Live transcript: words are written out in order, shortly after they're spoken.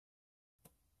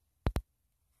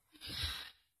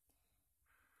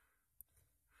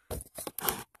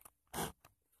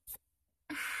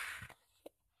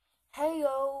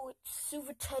Heyo, it's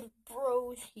Super Teddy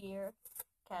Bros here.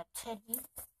 Got Teddy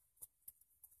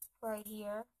right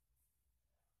here.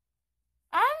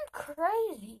 I'm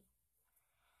crazy.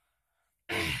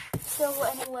 So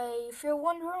anyway, if you're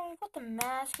wondering what the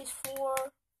mask is for,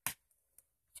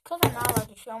 it's because I'm not allowed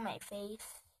to show my face.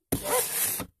 Yeah.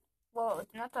 Well,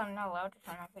 it's not that I'm not allowed to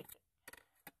show my face.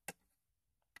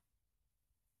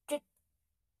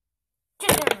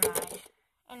 Just never mind.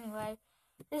 Anyway,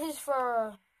 this is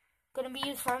gonna be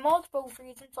used for multiple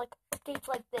reasons, like updates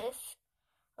like this,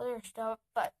 other stuff,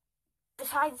 but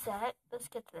besides that, let's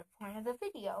get to the point of the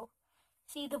video.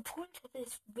 See, the point of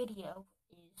this video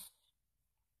is,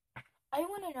 I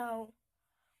want to know,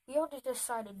 we all just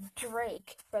decided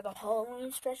Drake for the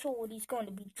Halloween special, what he's going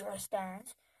to be dressed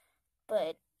as,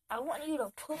 but I want you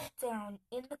to put down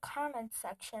in the comment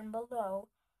section below,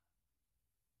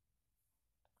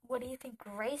 what do you think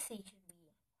Gracie should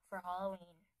be for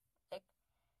Halloween? Like,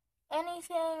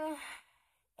 anything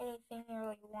you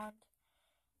really want,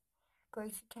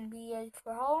 Gracie can be as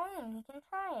for Halloween. You can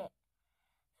try it.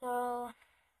 So,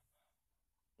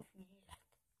 if you like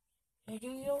the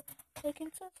video, like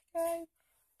and subscribe.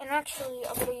 And actually,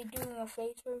 I'm going to be doing a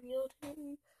face reveal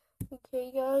too.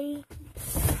 Okay, guys?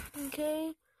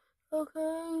 Okay.